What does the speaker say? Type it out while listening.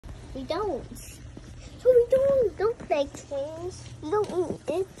We don't. So we don't look like twins. We don't even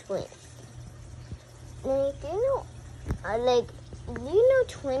eat twins. Like, do you know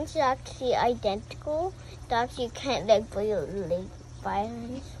twins are actually identical? They actually can't relate by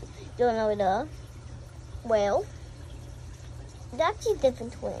hands. You don't know the? Well, they're actually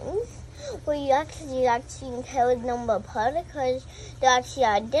different twins. Well, you actually can tell them apart because they're actually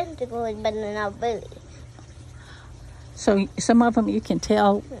identical, but they're not really. So some of them you can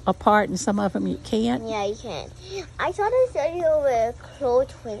tell apart and some of them you can't? Yeah, you can. I saw this video with Crow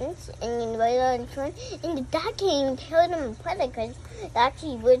twins and regular twins, and the dad can't even tell them apart because they're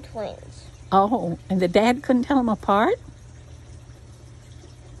actually were twins. Oh, and the dad couldn't tell them apart?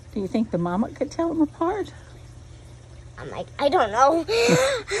 Do you think the mama could tell them apart? I'm like, I don't know.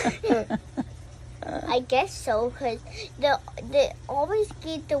 I guess so, because they always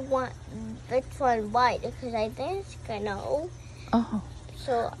get the one that's one white, because I think I know. Oh.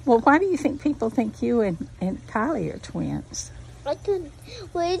 So. Well, why do you think people think you and Kylie are twins? Well, in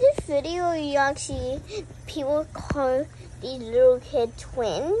this video, you actually, people call these little kids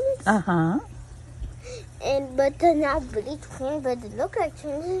twins. Uh-huh. But they're not really twins, but they look like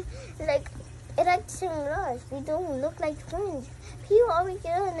twins. Like, it's like similar. We don't look like twins. People always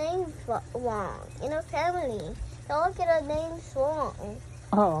get our names wrong in our family. They all get our names wrong.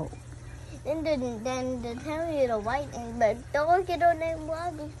 Oh. Then they tell me the white name, but they all get our name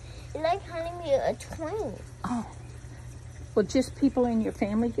wrong. It's like calling me a twin. Oh. Well, just people in your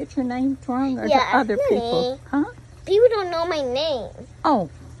family get your name wrong, or yeah, other people? Huh? People don't know my name. Oh,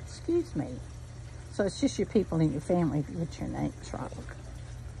 excuse me. So it's just your people in your family that get your names wrong.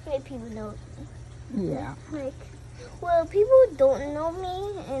 Maybe people know. Yeah. Well, people don't know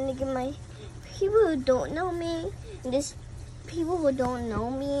me, and people who don't know me, people who don't know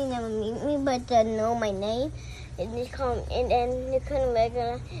me never meet me, but they know my name, and they come, and then they couldn't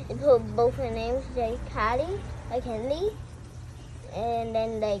and put both their names like Kylie, like Henley, and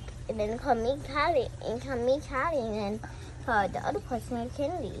then call me Kylie, and then call the other person like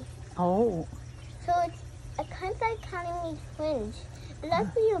Henley. Oh. So it's kind of like calling me twins.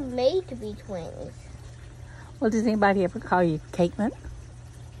 Like we are made to be twins. Well, does anybody ever call you Caitlin?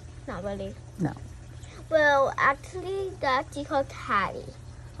 Not really. No. Well, actually, they're actually called Kylie.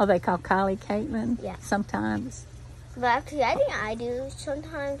 Oh, they call Kylie Caitlin? Yeah. Sometimes? But actually, I think I do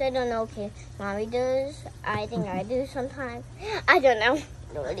sometimes. I don't know. Okay, Mommy does. I think I do sometimes. I don't know.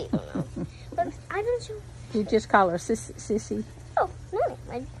 I really don't know. But I don't know. You just call her Sissy? Oh, no.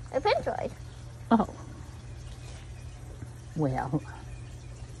 My friend tried. Oh. Well.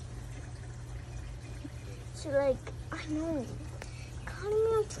 So, I know. Calling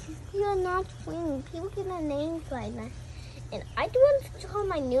me you are not twins. People get their names right now. And I do want to call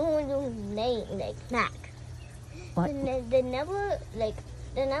my new name, like, Mac. What? They never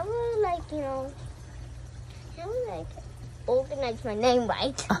organize my name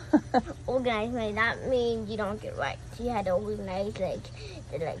right. Organize my, that means you don't get right. You had to organize, my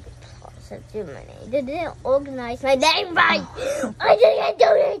name. They didn't organize my name right. I didn't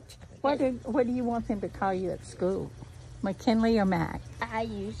do it. What do you want them to call you at school? McKinley or Mac? I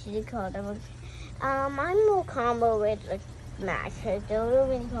usually call them, I'm more combo with Mac, because they don't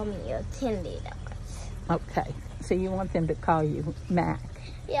really call me McKinley that much. Okay, so you want them to call you Mac?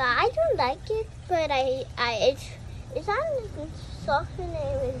 Yeah, I don't like it, but it's not a softer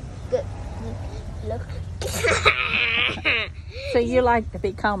name. It's good. Look. So you like to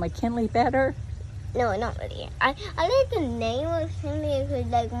be called McKinley better? No, not really. I like the name of McKinley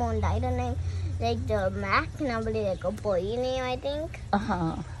because more lighter name. Like the Mac, not really like a boy name, I think.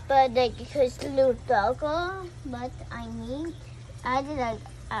 Uh-huh. But because the little dogger, but I did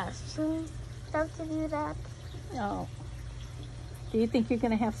ask some stuff to do that. Oh. Do you think you're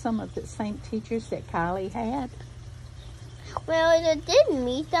going to have some of the same teachers that Kylie had? Well, they did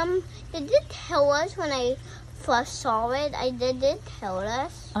meet them. They did tell us when I first saw it. They did tell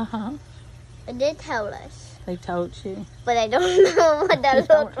us. Uh-huh. They did tell us. They told you? But I don't know what that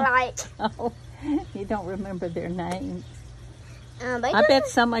looked like. Oh, you don't remember their names. I bet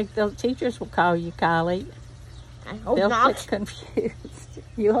some of those teachers will call you Kylie. I hope They'll not. get confused.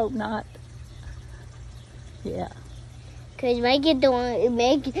 You hope not? Yeah. Because I might get the one,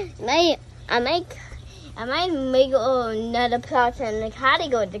 I might make another plot and how to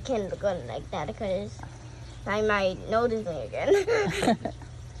go to kindergarten like that because I might notice me again.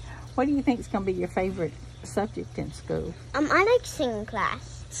 What do you think is going to be your favorite subject in school? I like singing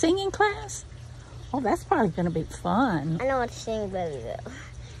class. Singing class? Oh, that's probably going to be fun. I know how to sing very well.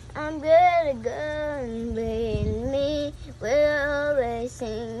 I'm good, good, me, will always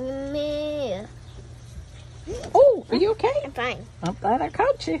sing me. Oh, are you okay? I'm fine. I'm glad I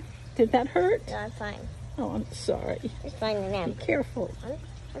caught you. Did that hurt? No, I'm fine. Oh, I'm sorry. It's fine now. Be careful.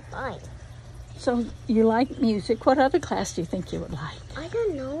 I'm fine. So you like music. What other class do you think you would like? I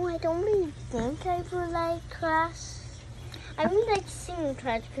don't know. I don't really think I would like class. I really like singing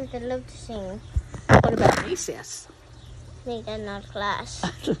class because I love to sing. What about recess? I think that's not class.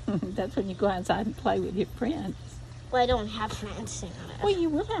 That's when you go outside and play with your friends. Well, I don't have friends. Well, you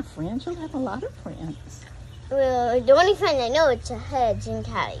will have friends. You'll have a lot of friends. Well, the only friend I know is Hedge and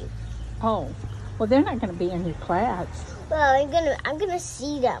Callie. Oh, well, they're not going to be in your class. Well, I'm gonna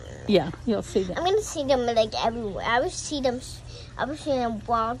see them. Yeah, you'll see them. I'm gonna see them like everywhere. I will see them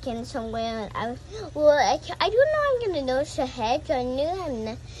walking somewhere. I don't know. I'm gonna notice her head. I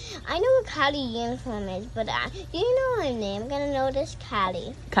know what Callie uniform is, but do you know her name? I'm gonna notice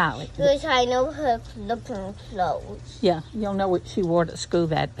Callie. Callie. Because I know her looking clothes. Yeah, you'll know what she wore to school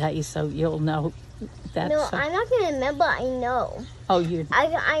that day, so you'll know that's. No, I'm not gonna remember. I know. Oh, you.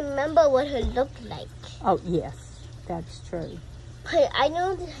 I remember what her looked like. Oh, yes, that's true. But I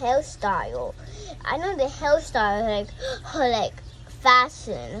know the hairstyle. I know the hairstyle, like her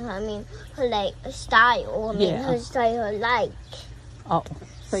fashion. I mean her style. I mean her style like. Oh,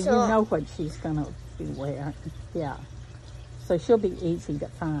 so you know what she's gonna be wearing. Yeah. So she'll be easy to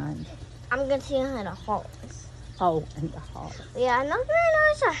find. I'm gonna see her in the halls. Oh, in the hall. Yeah, I'm not gonna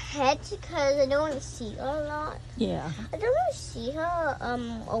notice her head because I don't want to see her a lot. Yeah. I don't want to see her a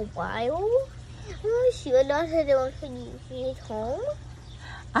while. I don't want to see her a lot because I don't want to see at home.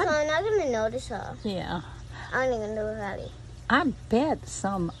 So I'm not gonna notice her. Yeah. I don't even know her. I bet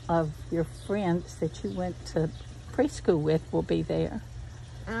some of your friends that you went to preschool with will be there.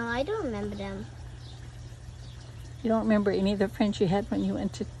 I don't remember them. You don't remember any of the friends you had when you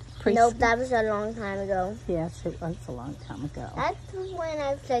went to preschool? Nope, that was a long time ago. Yes, it was a long time ago. That's when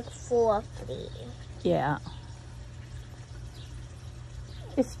I was 4 or 3. Yeah.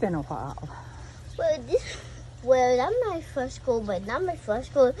 It's been a while. Well, that's my first school, but not my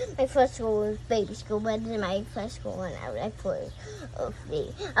first school. My first school was baby school, but this is my first school when I was 4 or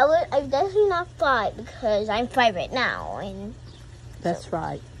 3. I'm definitely not 5 because I'm 5 right now. And that's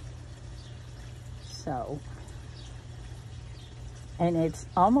right. So, and it's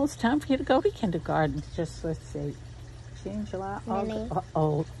almost time for you to go to kindergarten. Just, let's see, June, July,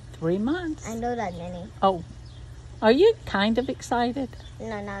 August. 3 months. I know that, Nanny. Oh, are you kind of excited?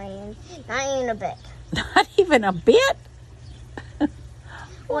 No, not even a bit. Not even a bit?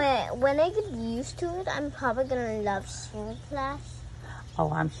 When I get used to it, I'm probably gonna love singing class.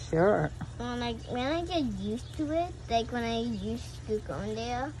 Oh, I'm sure. When I get used to it, like when I used to going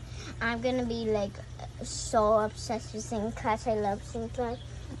there, I'm gonna be so obsessed with singing class. I love singing class.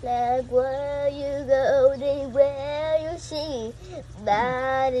 Like where you go, they where you see.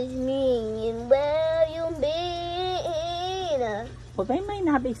 That is me and where you been. Well, they may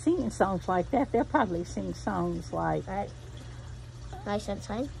not be singing songs like that. They'll probably sing songs like... Nice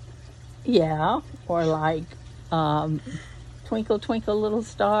Sunshine? Yeah, or like Twinkle, Twinkle, Little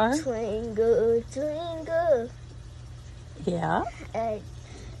Star. Twinkle, twinkle. Yeah.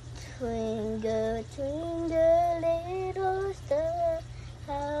 Twinkle, twinkle, little star,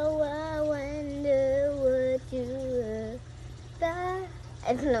 how I wonder what you are.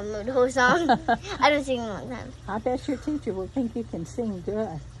 I don't know the whole song. I don't sing a long time. I bet your teacher will think you can sing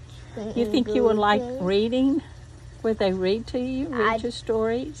good. You think you would like reading? Would they read to you? Read your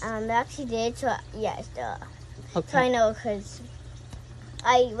stories? They actually did, so yes. Okay. So I know, because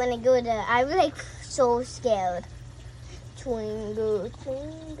when I go there, I'm so scared. Twinkle,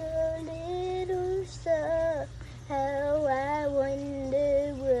 twinkle, little star, how I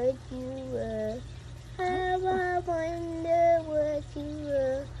wonder what you are. How I wonder what you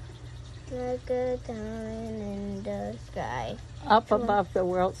are. Like a diamond in the sky. Up above the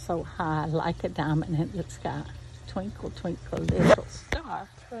world so high, like a diamond in the sky. Twinkle, twinkle, little star.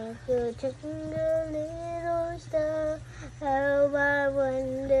 Twinkle, twinkle, little star, how I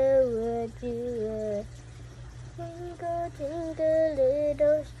wonder what you are. Twinkle, twinkle,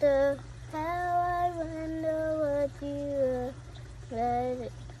 little star, how I wonder what you are.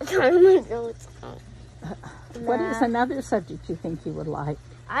 What is another subject you think you would like?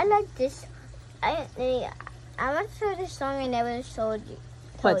 I like this. I want to show this song I never told you.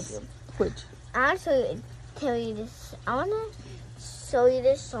 Which? I want to tell you this. I want to show you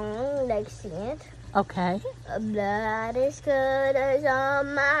this song, sing it. Okay. Blood is colors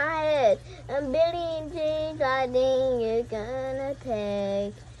on my head. A billion things I think you're gonna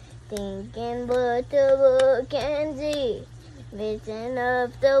take. Thinking what the world can see. Vision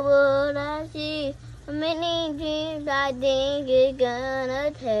of the world I see. Many dreams I think you're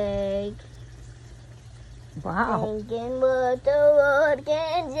gonna take. Wow. Thinking what the world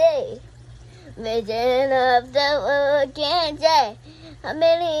can say. Vision of the world can say. A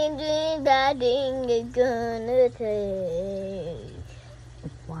million dreams I think it's gonna take.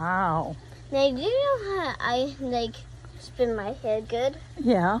 Wow. Now, do you know how I like spin my head good?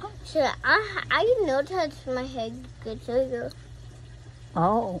 Yeah. So I know how to spin my head good too.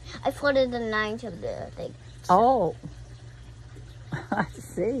 Oh. I folded the lines of the thing. Oh. I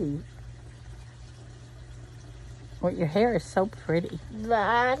see. Well, your hair is so pretty.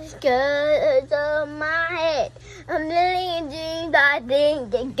 That's good on my head. A million dreams I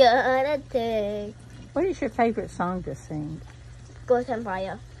think it's gonna take. What is your favorite song to sing? Ghost on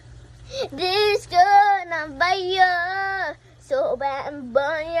fire. This gun on fire. So bad and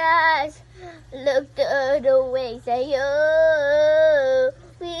burn your eyes. Look the other way, say oh.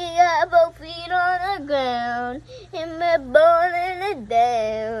 We got both feet on the ground. And we're burning it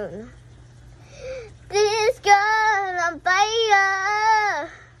down. This gun on fire.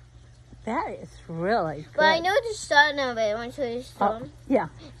 That is really good. But I know the start of it. Want to show you the song? Yeah.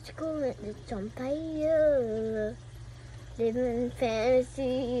 It's called It's on fire. Living in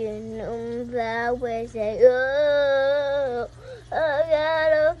fantasy and no flowers say oh. I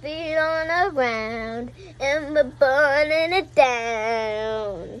got our feet on the ground and we're burning it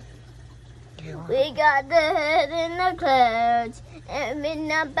down. Wow. We got the head in the clouds and we're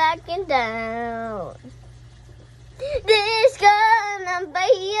not backing down. This gun on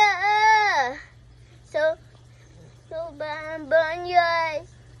fire. So burn your eyes.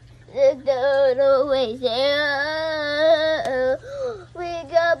 Look the other way, say oh. We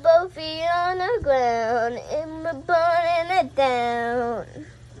got both feet on the ground and we're burning it down.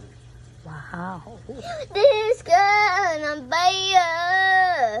 Wow. This gun on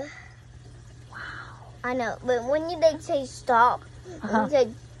fire. Wow. I know, but when you like say stop, Uh-huh. it's like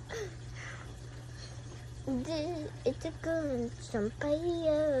it's a gun, it's on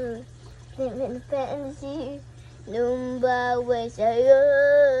fire. Living in fantasy. Nobody say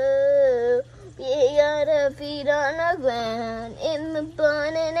oh. We got our feet on the ground and we're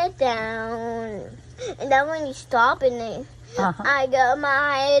burning it down. And then when you stop in it, Uh-huh. I got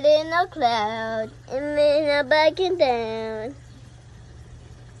my head in the clouds and then I'm backing down.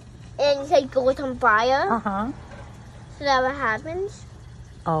 And you say ghost on fire. Uh-huh. So that what happens.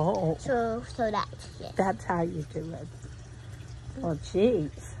 Oh. So that's it. That's how you do it. Well,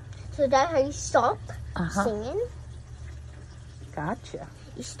 geez. So that's how you stop Uh-huh. singing. Gotcha.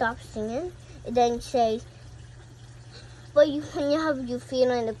 You stop singing, and then you say, but when you have your feet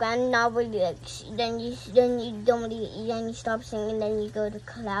on the ground, not really like, then you don't really, then you stop singing, then you go to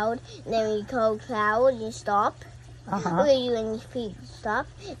cloud, and then when you go cloud, you stop. Uh-huh. Okay, you and your feet stop,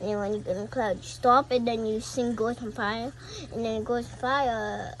 and then when you go to cloud, you stop, and then you sing Ghost on Fire, and then it goes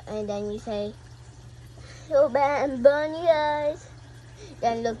fire, and then you say, so bad and burn your eyes,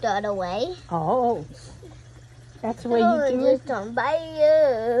 then look the other way. Oh. That's the way you do it? Just on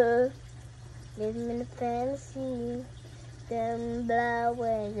fire, living in a fantasy, them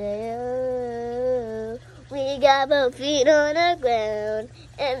flowers, oh. We got both feet on the ground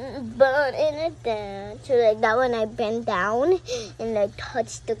and burning it down. So like that when I bend down and like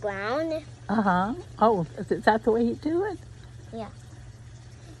touch the ground. Uh-huh. Oh, is that the way you do it? You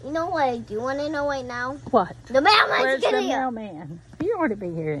know what I do want to know right now? What? The mailman's Where's the getting here. mailman? He ought to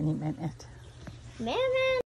be here any minute. Mailman.